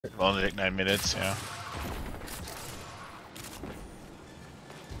Only like 9 minutes, yeah.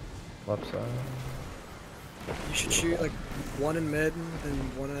 Left side. You should shoot like one in mid, then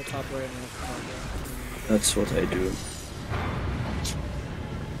one in the top right, and one at the top right. That's what I do.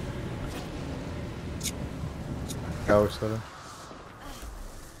 Ghost at him.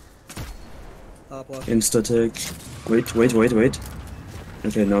 Top left. Insta take. Wait.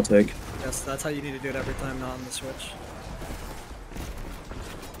 Okay, now take. Yes, that's how you need to do it every time, not on the switch.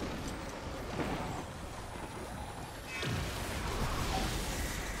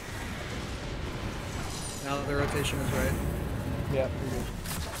 Now the rotation is right. Yeah,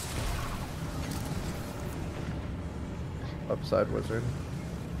 Upside wizard.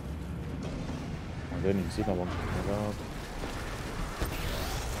 I didn't even see that one. Oh my god.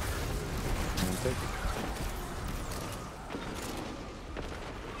 Take.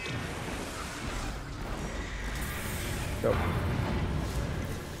 Go.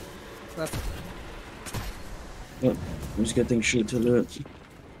 Left. Yep. I'm just getting shit to do it.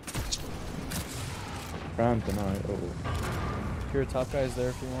 Round deny. Oh. If your top guy is there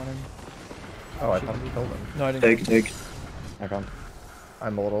if you want him. Oh, I thought you killed him. No, I didn't. Take. I can't.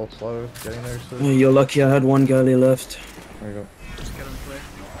 I'm a little slow getting there soon. You're lucky I had one galley left. There you go. Just get him play.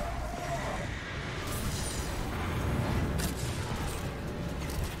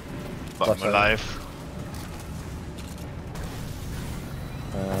 But I'm alive.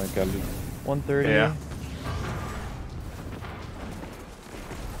 Galley. 130. Yeah.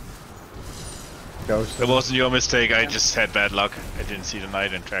 Ghost. It wasn't your mistake, I just had bad luck. I didn't see the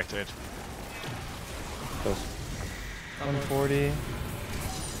knight and tracked it. Close. 140.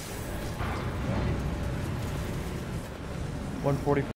 140.